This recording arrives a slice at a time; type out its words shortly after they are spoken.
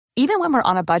Even when we're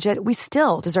on a budget, we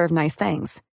still deserve nice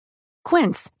things.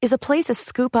 Quince is a place to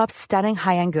scoop up stunning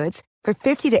high-end goods for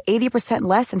 50 to 80%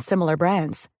 less than similar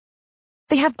brands.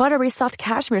 They have buttery soft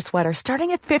cashmere sweaters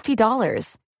starting at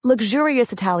 $50,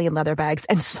 luxurious Italian leather bags,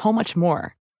 and so much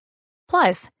more.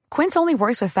 Plus, Quince only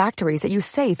works with factories that use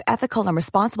safe, ethical, and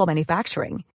responsible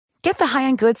manufacturing. Get the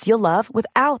high-end goods you'll love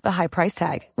without the high price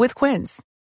tag with Quince.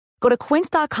 Go to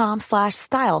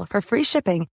quince.com/style for free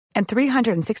shipping and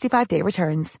 365-day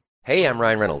returns. Hey, I'm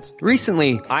Ryan Reynolds.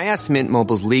 Recently, I asked Mint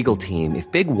Mobile's legal team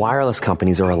if big wireless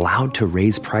companies are allowed to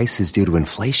raise prices due to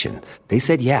inflation. They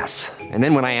said yes. And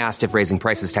then when I asked if raising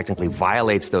prices technically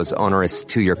violates those onerous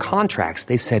two-year contracts,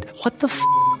 they said, "What the f***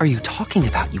 are you talking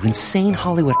about, you insane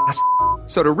Hollywood ass?"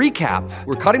 So to recap,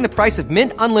 we're cutting the price of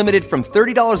Mint Unlimited from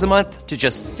 $30 a month to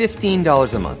just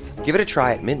 $15 a month. Give it a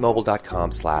try at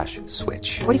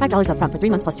mintmobile.com/switch. $45 up front for 3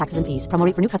 months plus taxes and fees. Promo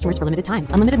rate for new customers for limited time.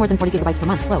 Unlimited more than 40 gigabytes per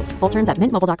month. Slows full terms at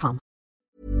mintmobile.com.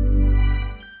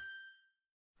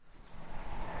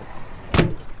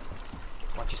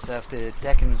 Watch yourself, the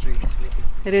decking is really sleepy.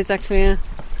 It is actually, yeah.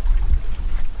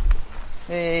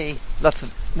 Hey, lots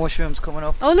of mushrooms coming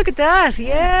up. Oh, look at that,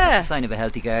 yeah. That's a sign of a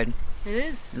healthy garden. It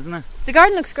is. Isn't it? The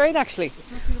garden looks great, actually.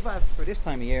 It's not too bad for this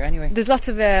time of year, anyway. There's lots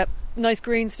of nice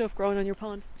green stuff growing on your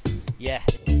pond. Yeah.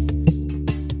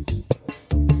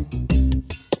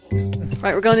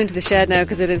 Right, we're going into the shed now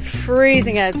because it is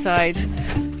freezing outside.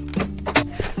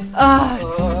 Oh,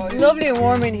 it's lovely and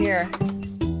warm in here.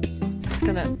 Just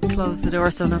going to close the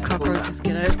door so no cockroaches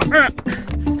get out.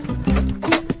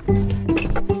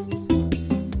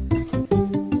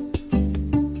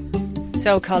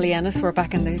 So, Collie Ennis, we're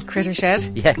back in the critter shed.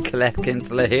 Yeah, Colette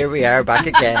Kinsella, here we are, back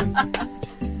again.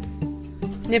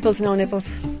 Nipples, no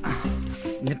nipples.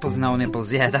 Nipples, no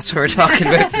nipples, yeah, that's what we're talking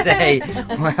about today.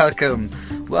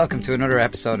 Welcome to another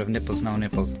episode of Nipples, No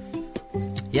Nipples.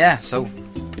 Yeah, so,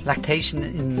 lactation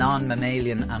in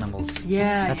non-mammalian animals.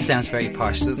 Yeah. That sounds very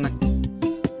posh, doesn't it?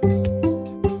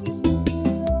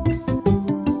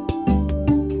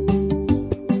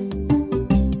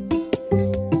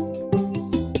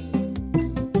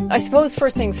 I suppose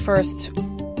first things first,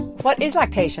 what is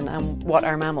lactation and what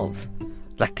are mammals?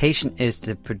 Lactation is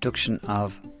the production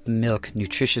of milk,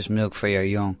 nutritious milk for your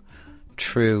young,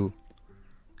 through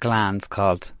glands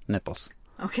called nipples.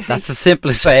 Okay. That's the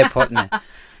simplest way of putting it.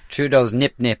 Through those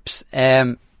nips.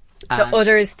 So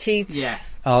udders, teats? Yeah.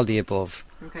 All the above.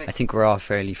 Okay. I think we're all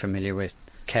fairly familiar with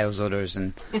cows' udders,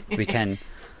 and we can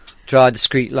draw a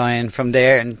discrete line from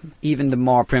there, and even the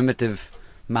more primitive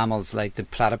mammals like the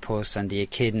platypus and the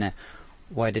echidna,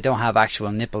 while they don't have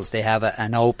actual nipples, they have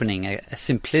an opening, a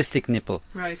simplistic nipple.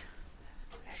 Right.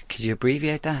 Could you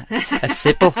abbreviate that? A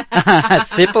sipple? A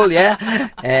sipple, yeah.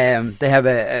 They have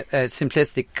a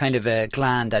simplistic kind of a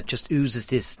gland that just oozes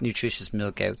this nutritious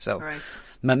milk out. So, right.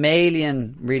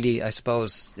 Mammalian, really, I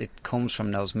suppose, it comes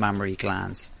from those mammary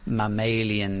glands.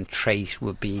 Mammalian trait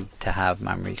would be to have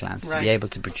mammary glands, right, to be able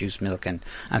to produce milk and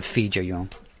feed your young.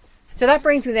 So that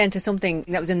brings me then to something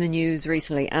that was in the news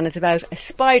recently, and it's about a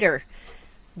spider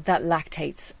that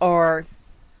lactates or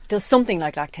does something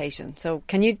like lactation. So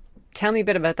can you tell me a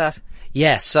bit about that?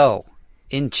 Yeah, so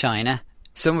in China,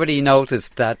 somebody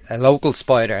noticed that a local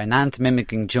spider, an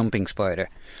ant-mimicking jumping spider,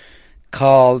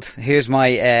 called, here's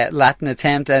my Latin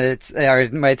attempt at its, or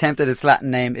my attempt at its Latin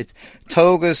name, it's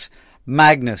Togus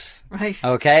magnus. Right.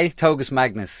 Okay, Togus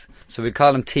magnus. So we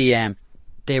call him TM.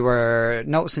 They were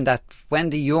noticing that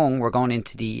when the young were going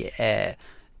into the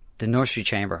nursery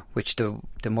chamber, which the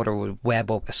mother would web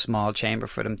up a small chamber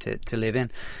for them to live in,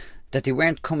 that they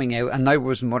weren't coming out, and neither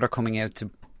was the mother coming out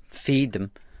to feed them,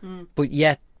 but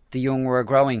yet the young were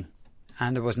growing,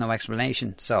 and there was no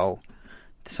explanation. So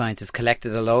the scientists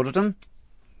collected a load of them,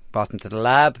 brought them to the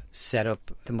lab, set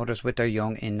up the mothers with their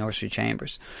young in nursery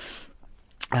chambers,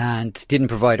 and didn't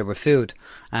provide her with food.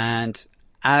 And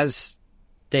as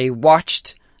they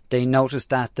watched, they noticed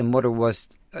that the mother was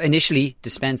initially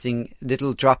dispensing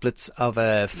little droplets of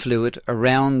a fluid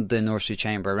around the nursery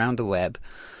chamber, around the web,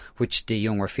 which the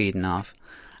young were feeding off.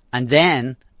 And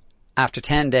then, after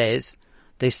 10 days,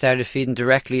 they started feeding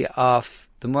directly off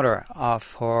the mother,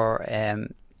 off her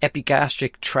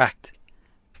epigastric tract,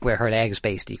 where her legs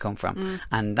basically come from.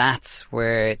 And that's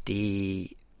where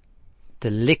the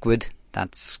liquid,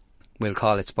 we'll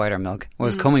call it spider milk,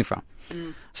 was coming from.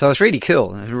 So it's really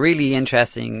cool. It's a really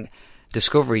interesting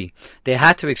discovery. They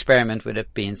had to experiment with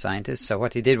it, being scientists. So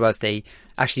what they did was they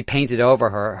actually painted over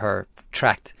her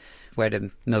tract where the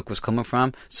milk was coming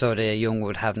from, so the young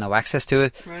would have no access to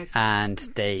it. Right. And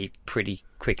they pretty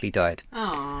quickly died.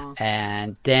 Aww.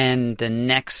 And then the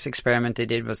next experiment they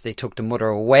did was they took the mother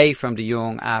away from the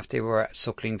young after they were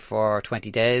suckling for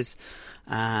 20 days,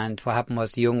 and what happened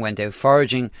was the young went out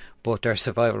foraging, but their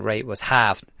survival rate was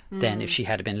halved than if she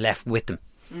had been left with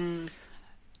them.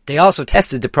 They also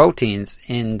tested the proteins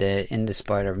in the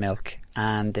spider milk,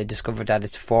 and they discovered that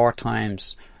it's 4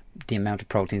 times the amount of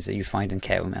proteins that you find in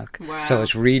cow milk. Wow. So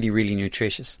it's really, really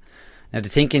nutritious. Now the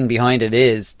thinking behind it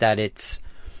is that it's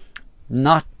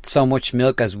not so much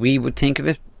milk as we would think of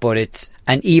it, but it's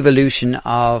an evolution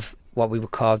of what we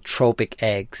would call tropic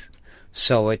eggs.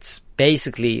 So it's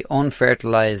basically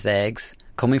unfertilized eggs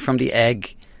coming from the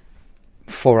egg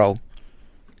furrow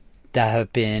that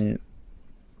have been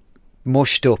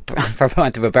mushed up, for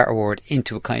want of a better word,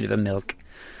 into a kind of a milk.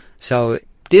 So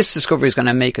this discovery is going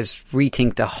to make us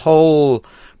rethink the whole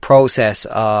process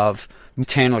of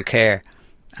maternal care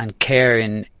and care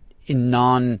in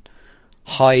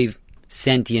non-high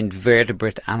sentient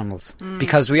vertebrate animals,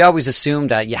 because we always assume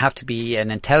that you have to be an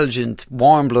intelligent,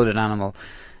 warm-blooded animal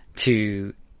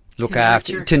to look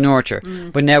after, to nurture.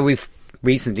 But now we've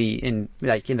recently, in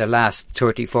the last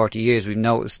 30, 40 years, we've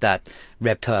noticed that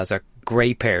reptiles are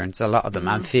great parents. A lot of them,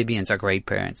 amphibians are great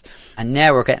parents, and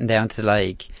now we're getting down to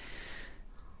like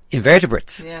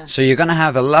invertebrates. So you're going to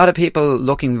have a lot of people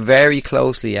looking very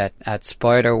closely at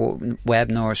spider web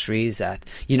nurseries.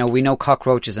 We know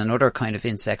cockroaches and other kind of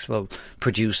insects will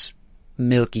produce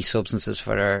milky substances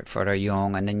for their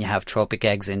young, and then you have tropic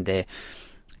eggs in the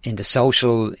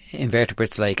social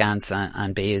invertebrates like ants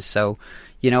and bees. So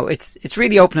it's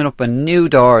really opening up a new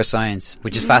door of science,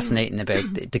 which is fascinating, about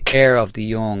the care of the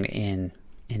young in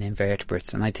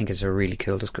invertebrates, and I think it's a really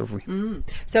cool discovery.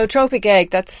 So tropic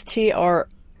egg, that's TROPHIC.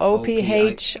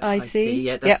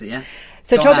 Yeah, that's it, yeah.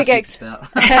 So Don't tropic ask me eggs. to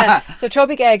spell. So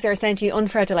tropic eggs are essentially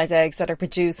unfertilized eggs that are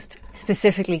produced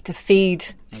specifically to feed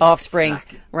offspring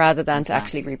rather than to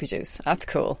actually reproduce. That's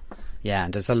cool. Yeah,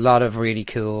 and there's a lot of really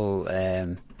cool,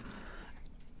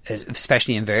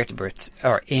 especially invertebrates,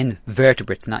 or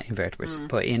invertebrates, not invertebrates,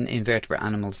 but in invertebrate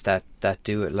animals that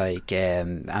do it, like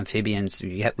amphibians.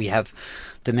 We have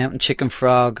the mountain chicken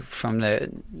frog from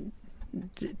the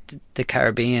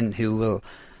Caribbean, who will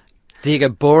dig a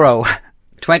burrow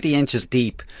 20 inches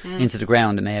deep into the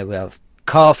ground. The male will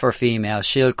call for a female,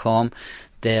 she'll come,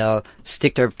 they'll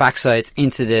stick their backsides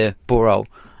into the burrow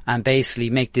and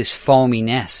basically make this foamy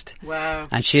nest. Wow.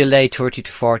 And she'll lay 30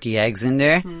 to 40 eggs in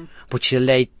there, but she'll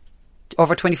lay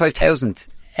over 25,000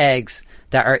 eggs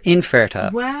that are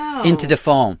infertile into the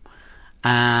foam.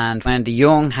 And when the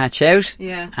young hatch out,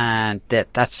 and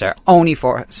that's their only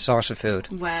source of food,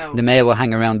 the male will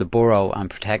hang around the burrow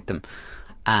and protect them.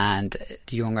 And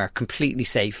the young are completely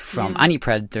safe from any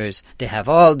predators. They have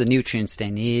all the nutrients they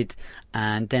need,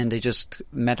 and then they just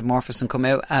metamorphose and come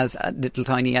out as little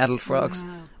tiny adult frogs,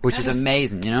 which is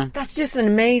amazing, That's just an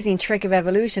amazing trick of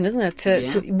evolution, isn't it?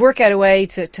 To work out a way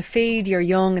to feed your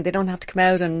young, and they don't have to come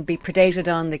out and be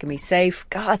predated on. They can be safe.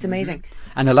 God, that's amazing.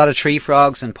 And a lot of tree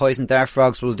frogs and poison dart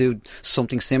frogs will do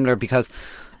something similar, because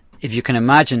if you can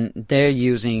imagine, they're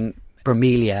using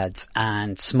bromeliads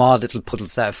and small little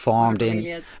puddles that have formed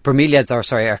in bromeliads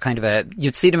are kind of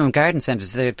you'd see them in garden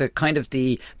centres. They're kind of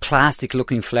the plastic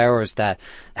looking flowers that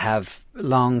have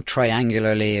long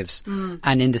triangular leaves,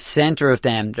 and in the centre of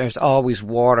them there's always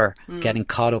water getting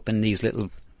caught up in these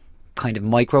little kind of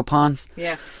micro ponds,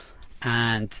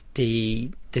 and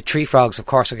the tree frogs of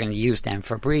course are going to use them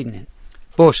for breeding.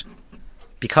 But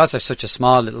because they're such a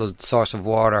small little source of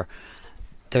water,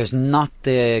 there's not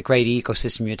the great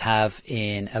ecosystem you'd have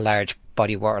in a large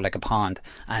body of water like a pond,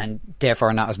 and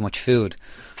therefore not as much food.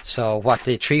 So what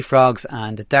the tree frogs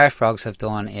and the dart frogs have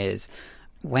done is,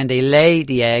 when they lay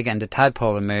the egg and the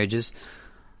tadpole emerges,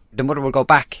 the mother will go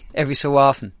back every so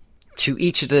often to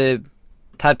each of the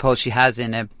tadpoles she has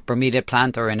in a bromelia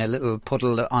plant or in a little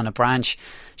puddle on a branch.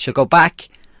 She'll go back,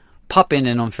 pop in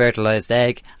an unfertilized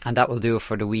egg, and that will do it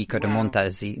for the week or the month that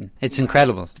it's eaten. It's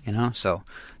incredible, so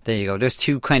there you go. There's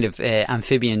two kind of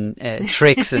amphibian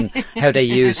tricks and how they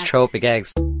use tropic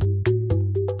eggs.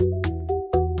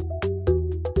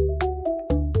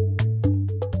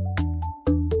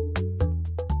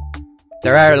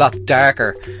 There are a lot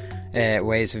darker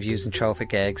ways of using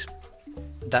tropic eggs.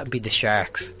 That would be the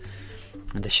sharks.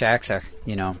 And the sharks are,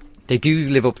 they do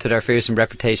live up to their fearsome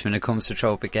reputation when it comes to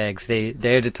tropic eggs.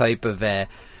 They're the type of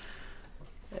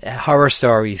horror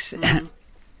stories.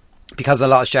 Because a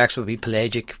lot of sharks will be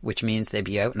pelagic, which means they'd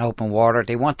be out in open water.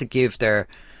 They want to give their...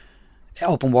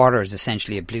 Open water is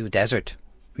essentially a blue desert.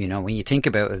 When you think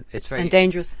about it, it's very... And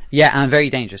dangerous. Yeah, and very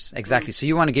dangerous, exactly. So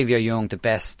you want to give your young the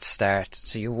best start.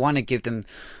 So you want to give them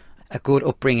a good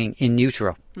upbringing in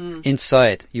utero.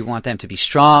 Inside, you want them to be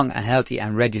strong and healthy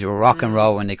and ready to rock and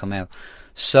roll when they come out.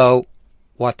 So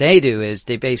what they do is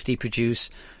they basically produce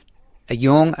a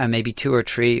young and maybe 2 or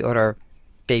 3 other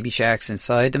baby sharks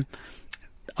inside them,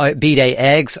 be they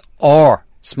eggs or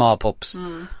small pups.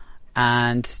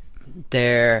 And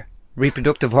their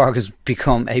reproductive organs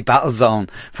become a battle zone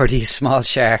for these small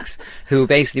sharks, who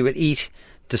basically will eat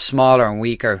the smaller and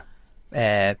weaker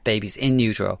babies in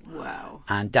utero. Wow.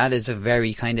 And that is a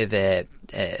very kind of an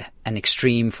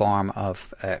extreme form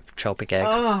of tropic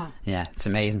eggs. Oh. Yeah, it's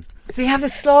amazing. So you have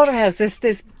this slaughterhouse,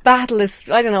 this battle, this,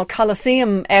 I don't know,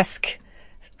 Colosseum-esque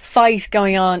fight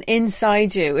going on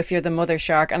inside you if you're the mother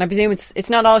shark. And I presume it's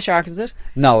not all sharks, is it?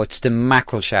 No, it's the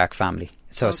mackerel shark family.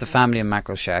 So it's the family of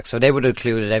mackerel sharks. So they would have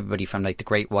included everybody from like the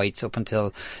great whites up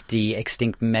until the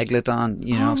extinct megalodon,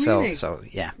 you know. Really? So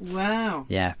yeah. Wow.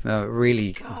 Yeah,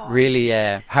 really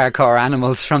hardcore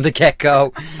animals from the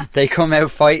get-go. They come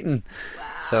out fighting.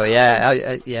 Wow. So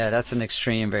yeah, that's an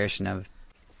extreme version of it.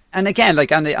 And again,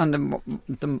 like on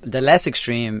the less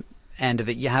extreme end of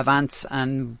it, you have ants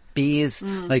and bees.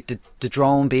 Like the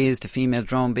drone bees, the female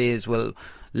drone bees will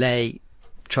lay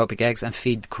tropic eggs and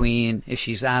feed the queen if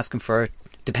she's asking for it,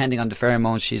 depending on the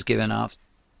pheromones she's giving off.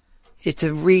 It's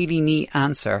a really neat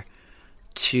answer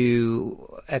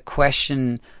to a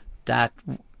question that,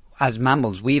 as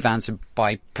mammals, we've answered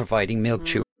by providing milk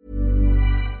to.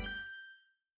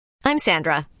 I'm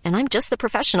Sandra, and I'm just the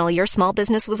professional your small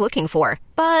business was looking for.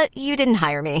 But you didn't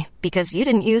hire me because you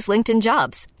didn't use LinkedIn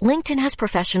Jobs. LinkedIn has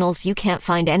professionals you can't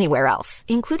find anywhere else,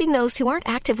 including those who aren't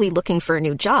actively looking for a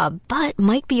new job, but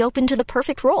might be open to the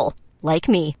perfect role, like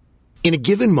me. In a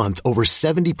given month, over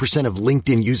 70% of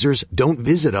LinkedIn users don't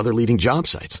visit other leading job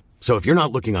sites. So if you're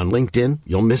not looking on LinkedIn,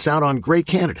 you'll miss out on great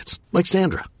candidates, like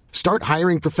Sandra. Start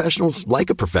hiring professionals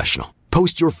like a professional.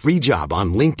 Post your free job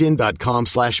on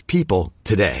linkedin.com/people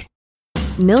today.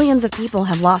 Millions of people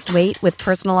have lost weight with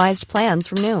personalized plans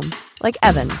from Noom. Like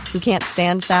Evan, who can't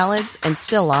stand salads and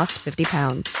still lost 50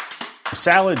 pounds.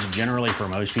 Salads generally for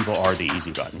most people are the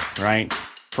easy button, right?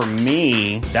 For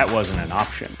me, that wasn't an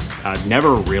option. I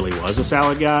never really was a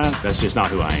salad guy. That's just not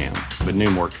who I am. But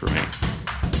Noom worked for me.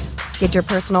 Get your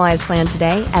personalized plan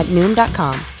today at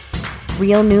Noom.com.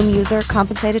 Real Noom user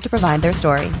compensated to provide their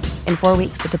story. In 4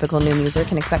 weeks, the typical Noom user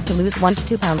can expect to lose 1 to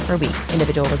 2 pounds per week.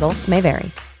 Individual results may vary.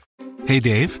 Hey,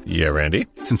 Dave. Yeah, Randy.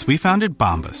 Since we founded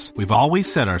Bombas, we've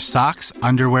always said our socks,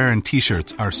 underwear, and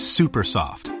T-shirts are super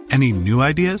soft. Any new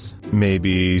ideas?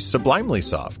 Maybe sublimely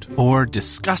soft. Or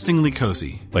disgustingly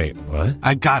cozy. Wait, what?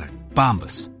 I got it.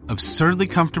 Bombas. Absurdly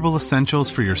comfortable essentials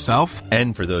for yourself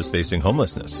and for those facing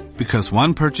homelessness. Because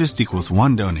one purchased equals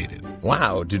one donated.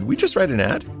 Wow, did we just write an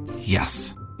ad?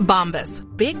 Yes. Bombas.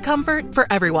 Big comfort for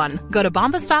everyone. Go to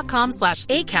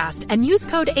bombas.com/ACAST and use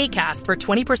code ACAST for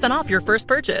 20% off your first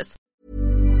purchase.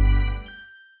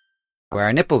 Where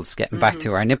our nipples, getting back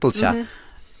to our nipple chat.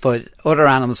 But other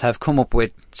animals have come up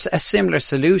with a similar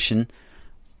solution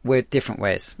with different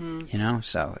ways, you know.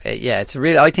 So it's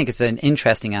really, I think it's an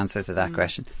interesting answer to that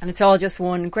question. And it's all just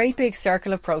one great big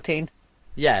circle of protein.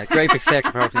 Yeah, great big circle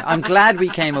of protein. I'm glad we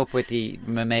came up with the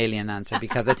mammalian answer,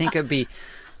 because I think it'd be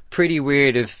pretty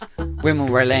weird if women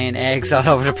were laying eggs all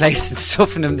over the place and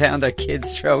stuffing them down their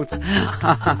kids' throats.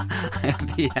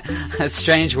 It'd be a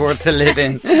strange world to live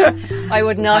in. I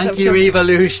would not Thank you,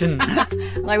 evolution.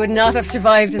 I would not have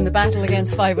survived in the battle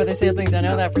against 5 other siblings, I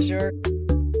know that for sure.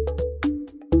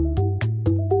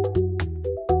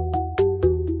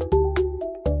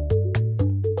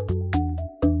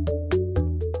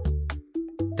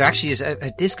 There actually is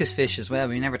a discus fish as well.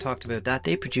 We never talked about that.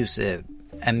 They produce a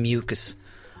mucus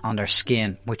on their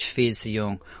skin, which feeds the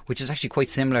young, which is actually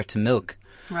quite similar to milk.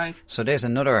 Right. So there's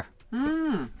another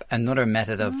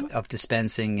method of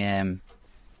dispensing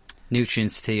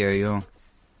nutrients to your young.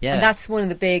 Yeah. And that's one of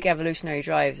the big evolutionary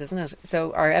drives, isn't it?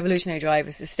 So our evolutionary drive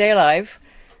is to stay alive,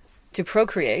 to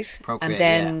procreate and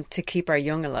then to keep our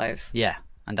young alive. Yeah.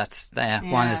 And that's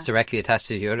one is directly attached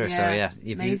to the other. Yeah. So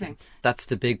amazing. That's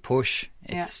the big push.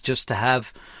 It's just to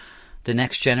have the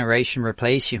next generation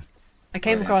replace you. I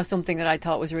came across something that I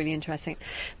thought was really interesting.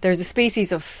 There's a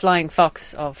species of flying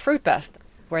fox of fruit bat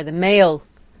where the male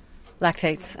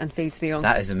lactates and feeds the young.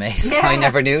 That is amazing. I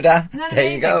never knew that. There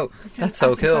you go. That's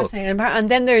so cool. And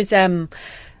then there's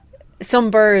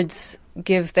some birds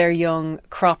give their young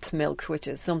crop milk, which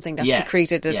is something that's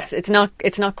secreted. It's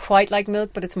not quite like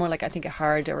milk, but it's more like, I think, a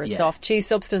hard or a soft cheese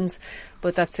substance,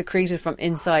 but that's secreted from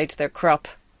inside their crop.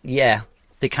 Yeah,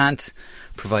 they can't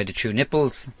provide the true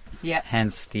nipples. Yeah.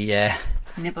 Hence the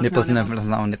Nipples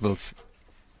no nipples.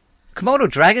 Komodo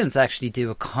dragons actually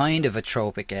do a kind of a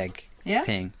tropic egg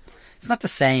thing. It's not the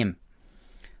same,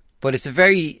 but it's a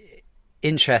very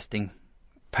interesting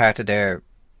part of their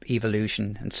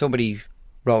evolution. And somebody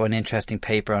wrote an interesting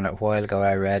paper on it a while ago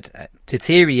I read. The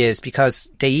theory is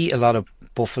because they eat a lot of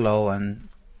buffalo and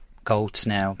goats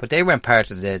now, but they weren't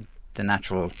part of the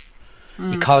natural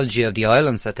ecology of the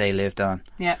islands that they lived on.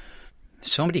 Yeah.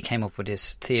 Somebody came up with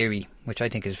this theory, which I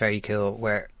think is very cool,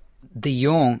 where the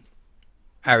young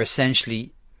are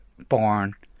essentially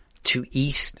born to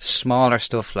eat smaller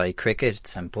stuff like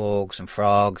crickets and bugs and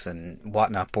frogs and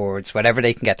whatnot, birds, whatever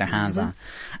they can get their hands on,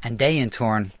 and they in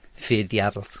turn feed the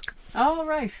adults. Oh,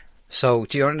 right. So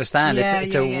do you understand? Yeah,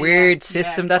 it's a weird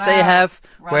system that they have,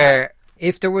 where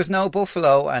if there was no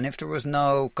buffalo and if there was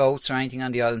no goats or anything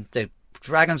on the island, the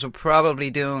dragons were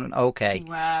probably doing okay.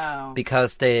 Wow.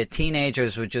 Because the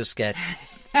teenagers would just get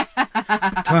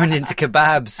turned into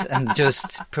kebabs and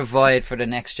just provide for the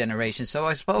next generation. So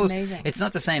I suppose it's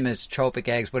not the same as tropic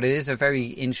eggs, but it is a very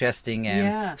interesting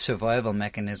survival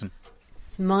mechanism.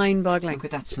 It's mind-boggling. Look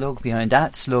at that slug behind.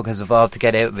 That slug has evolved to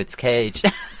get out of its cage.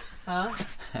 Huh?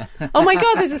 Oh my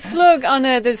God, there's a slug on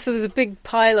there's a big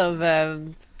pile of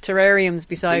terrariums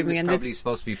beside me. It's probably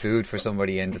supposed to be food for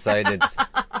somebody and decided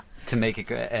to make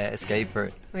an escape for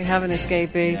it. We have an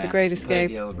escapee, the Great Escape.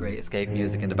 The old Great Escape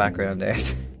music in the background there.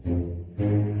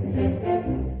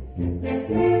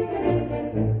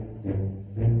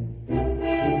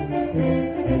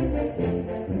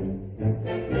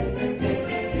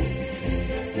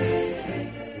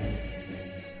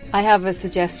 I have a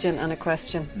suggestion and a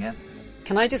question. Yeah.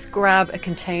 Can I just grab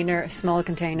a small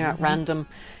container at random,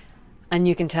 and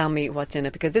you can tell me what's in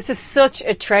it? Because this is such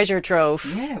a treasure trove.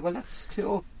 Yeah, well, that's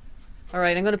cool. All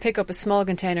right, I'm going to pick up a small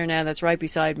container now that's right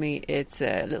beside me. It's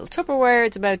a little Tupperware.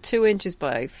 It's about 2 inches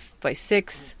by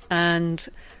 6. And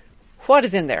what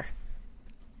is in there?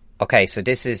 Okay, so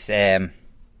this is... this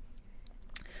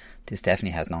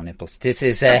definitely has no nipples. This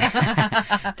is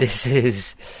this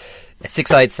is a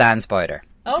 6-eyed sand spider.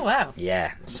 Oh, wow.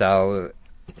 Yeah, so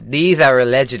these are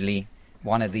allegedly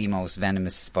one of the most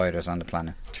venomous spiders on the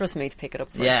planet. Trust me to pick it up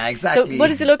first. Yeah, exactly. So what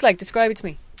does it look like? Describe it to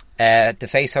me. The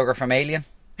facehugger from Alien.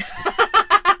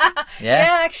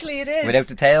 Yeah, actually it is. Without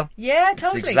the tail? Yeah,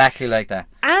 totally. It's exactly like that.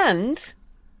 And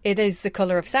it is the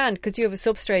colour of sand, because you have a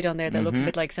substrate on there that looks a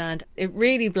bit like sand. It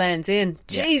really blends in.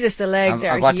 Yeah. Jesus, the legs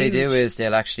are what huge. They do is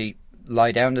they'll actually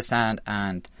lie down the sand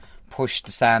and push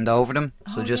the sand over them.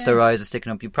 So just their eyes are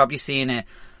sticking up. You've probably seen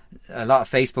a lot of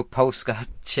Facebook posts got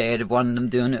shared of one of them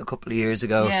doing it a couple of years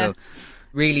ago. Yeah. So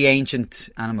really ancient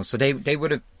animals. So they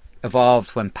would have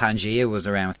evolved when Pangea was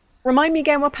around. Remind me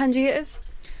again what Pangea is.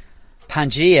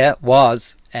 Pangea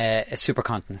was a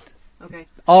supercontinent. Okay.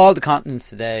 All the continents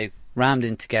today rammed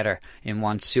in together in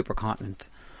one supercontinent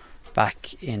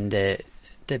back in the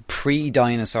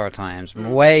pre-dinosaur times,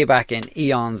 way back in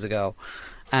eons ago.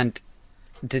 And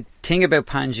the thing about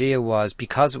Pangea was,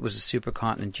 because it was a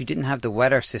supercontinent, you didn't have the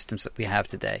weather systems that we have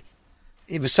today.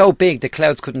 It was so big the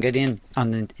clouds couldn't get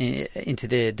into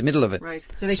the middle of it. Right.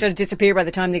 So they sort of disappear by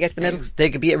the time they get to the middle. They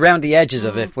could be around the edges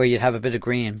of it where you'd have a bit of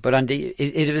green. But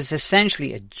it was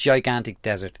essentially a gigantic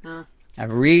desert. A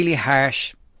really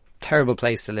harsh, terrible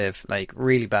place to live. Like,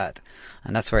 really bad.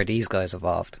 And that's where these guys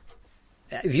evolved.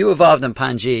 If you evolved in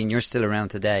Pangea and you're still around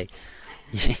today,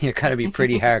 you're going to be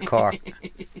pretty hardcore.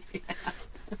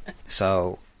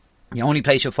 So... the only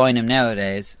place you'll find them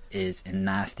nowadays is in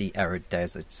nasty arid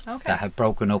deserts that have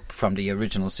broken up from the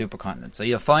original supercontinent. So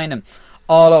you'll find them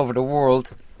all over the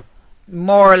world,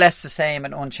 more or less the same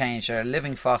and unchanged. They're a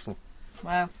living fossil.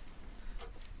 Wow.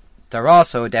 They're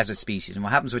also a desert species, and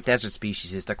what happens with desert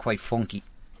species is they're quite funky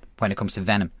when it comes to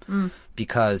venom.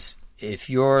 Because if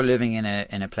you're living in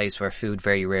a place where food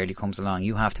very rarely comes along,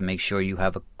 you have to make sure you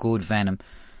have a good venom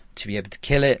to be able to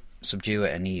kill it, subdue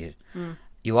it and eat it.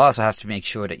 You also have to make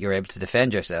sure that you're able to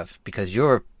defend yourself, because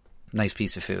you're a nice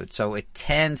piece of food. So it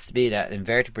tends to be that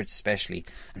invertebrates especially,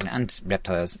 and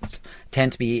reptiles,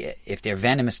 tend to be, if they're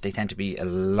venomous, they tend to be a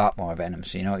lot more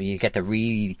venomous. You know, you get the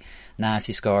really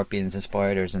nasty scorpions and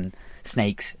spiders and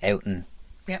snakes out in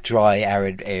dry,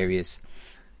 arid areas.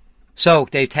 So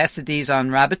they've tested these on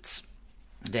rabbits.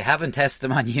 They haven't tested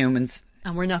them on humans.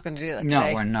 And we're not going to do that today.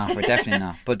 No, we're not. We're definitely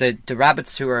not. But the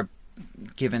rabbits who are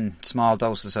given small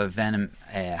doses of venom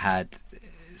had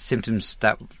symptoms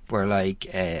that were like,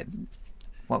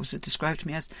 what was it described to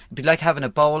me as? It'd be like having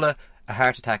Ebola, a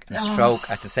heart attack and a stroke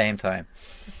at the same time.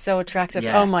 It's so attractive.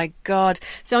 Yeah. Oh my God.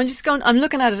 So I'm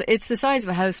looking at it. It's the size of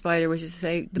a house spider, which is to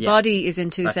say the body is in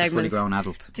two segments. That's a fully grown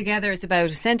adult. Together it's about 1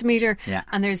 centimetre. Yeah.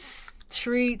 And there's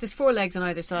 4 legs on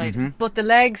either side, but the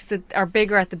legs that are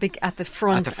bigger at the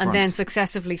front and then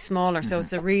successively smaller. So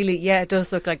it's a really, it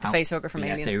does look like the facehugger from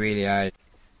Alien. They really are.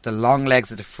 The long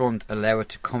legs at the front allow it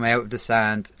to come out of the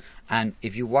sand, and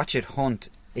if you watch it hunt,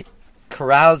 it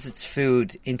corrals its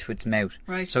food into its mouth.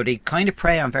 Right. So they kind of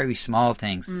prey on very small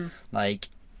things, and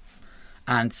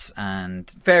ants and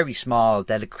very small,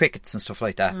 delicate crickets and stuff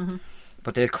like that.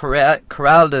 But they'll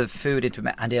corral the food into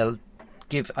them, and they'll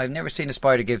give. I've never seen a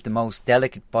spider give the most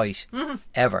delicate bite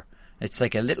ever. It's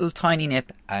like a little tiny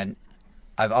nip, and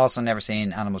I've also never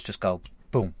seen animals just go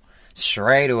boom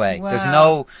straight away. Wow. There's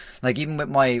no, like, even with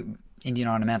my Indian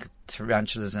ornamental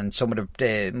tarantulas and some of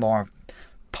the more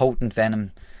potent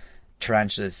venom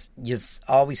tarantulas, you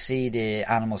always see the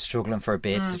animals struggling for a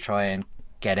bit to try and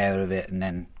get out of it and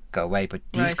then go away. But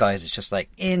these guys, it's just like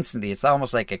instantly. It's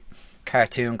almost like a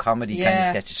cartoon comedy kind of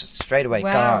sketch. It's just straight away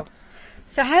gone.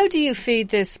 So how do you feed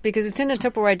this? Because it's in a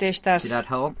Tupperware dish that... See that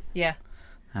hole? Yeah.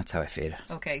 That's how I feed it.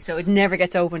 Okay, so it never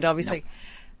gets opened, obviously.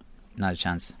 No, not a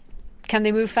chance. Can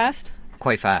they move fast?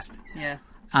 Quite fast. Yeah.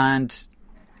 And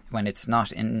when it's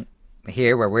not in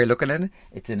here where we're looking at it,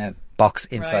 it's in a box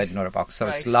inside another box. So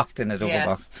it's locked in a double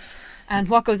box. And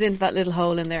what goes into that little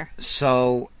hole in there?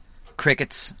 So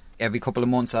crickets. Every couple of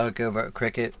months I'll give it a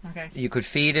cricket. Okay. You could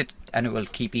feed it and it will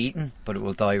keep eating, but it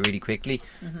will die really quickly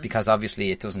because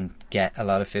obviously it doesn't get a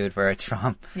lot of food where it's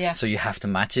from. Yeah. So you have to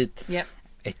match it. Yep.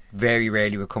 It very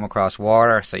rarely will come across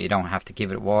water, so you don't have to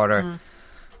give it water.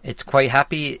 It's quite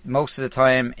happy. Most of the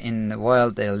time in the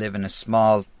wild they'll live in a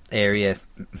small area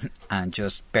and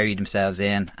just bury themselves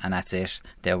in, and that's it.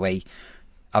 They'll wait.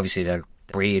 Obviously they'll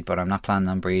breed, but I'm not planning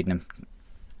on breeding them.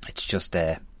 It's just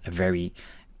a very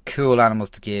cool animal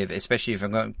to give, especially if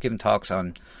I'm going to give talks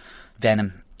on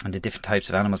venom and the different types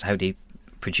of animals, how they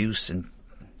produce and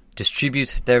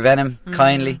distribute their venom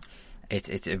kindly.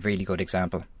 It's a really good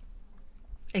example.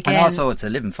 Again, and also it's a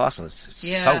living fossil.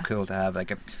 It's so cool to have,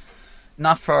 like,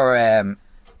 not for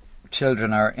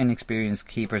children or inexperienced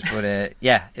keepers, but a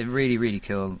really, really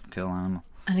cool animal.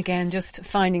 And again, just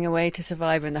finding a way to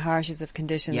survive in the harshest of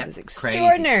conditions is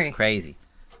extraordinary. Crazy.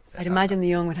 I'd imagine the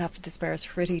young would have to disperse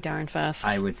pretty darn fast.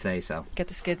 I would say so. Get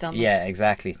the skids on them. Yeah,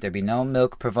 exactly. There'd be no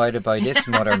milk provided by this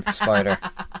mother spider.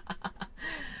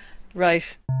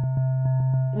 Right.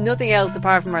 Nothing else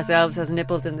apart from ourselves has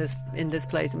nipples in this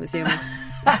place, I'm assuming.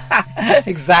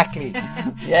 Exactly.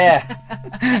 Yeah.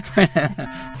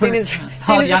 Soon as you're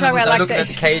talking about lactation. Looking at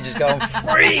the cages going,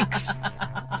 freaks!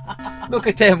 Look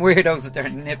at them weirdos with their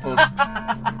nipples.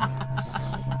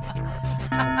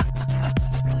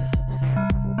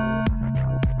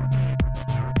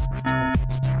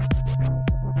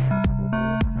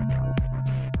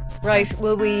 Right,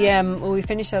 will we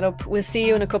finish that up? We'll see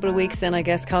you in a couple of weeks then, I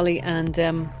guess, Collie, and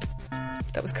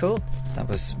that was cool. That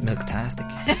was milk-tastic.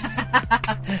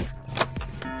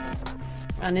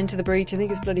 And into the breach. I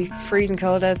think it's bloody freezing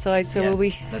cold outside, so will we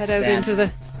head out into the...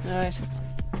 Alright.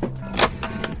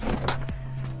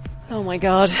 Oh my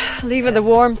God, leaving the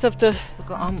warmth of the...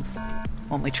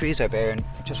 All my trees are bare, and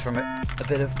just from a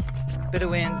bit of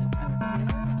wind,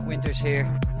 and winter's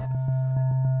here.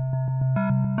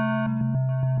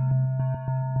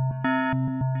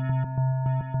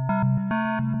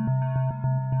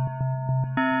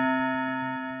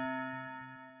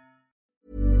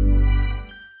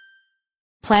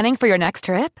 Planning for your next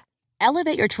trip?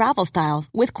 Elevate your travel style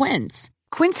with Quince.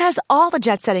 Quince has all the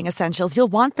jet-setting essentials you'll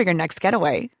want for your next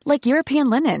getaway, like European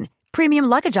linen, premium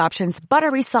luggage options,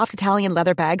 buttery soft Italian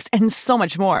leather bags, and so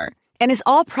much more. And is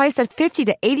all priced at 50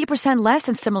 to 80% less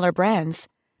than similar brands.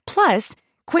 Plus,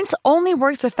 Quince only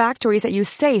works with factories that use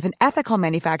safe and ethical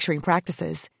manufacturing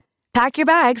practices. Pack your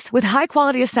bags with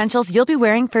high-quality essentials you'll be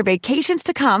wearing for vacations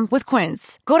to come with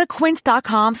Quince. Go to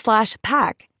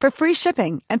quince.com/pack for free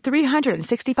shipping and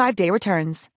 365-day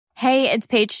returns. Hey, it's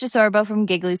Paige DeSorbo from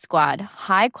Giggly Squad.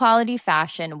 High quality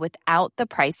fashion without the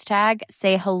price tag.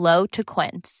 Say hello to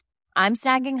Quince. I'm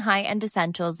snagging high-end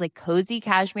essentials like cozy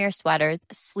cashmere sweaters,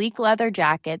 sleek leather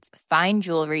jackets, fine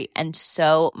jewelry, and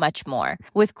so much more.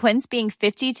 With Quince being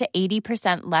 50 to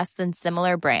 80% less than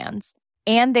similar brands.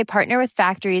 And they partner with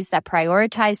factories that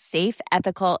prioritize safe,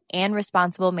 ethical, and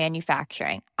responsible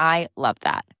manufacturing. I love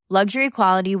that. Luxury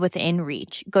quality within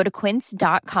reach. Go to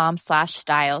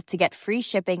quince.com/style to get free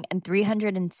shipping and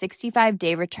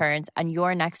 365-day returns on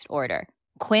your next order.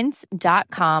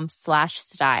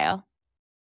 Quince.com/style.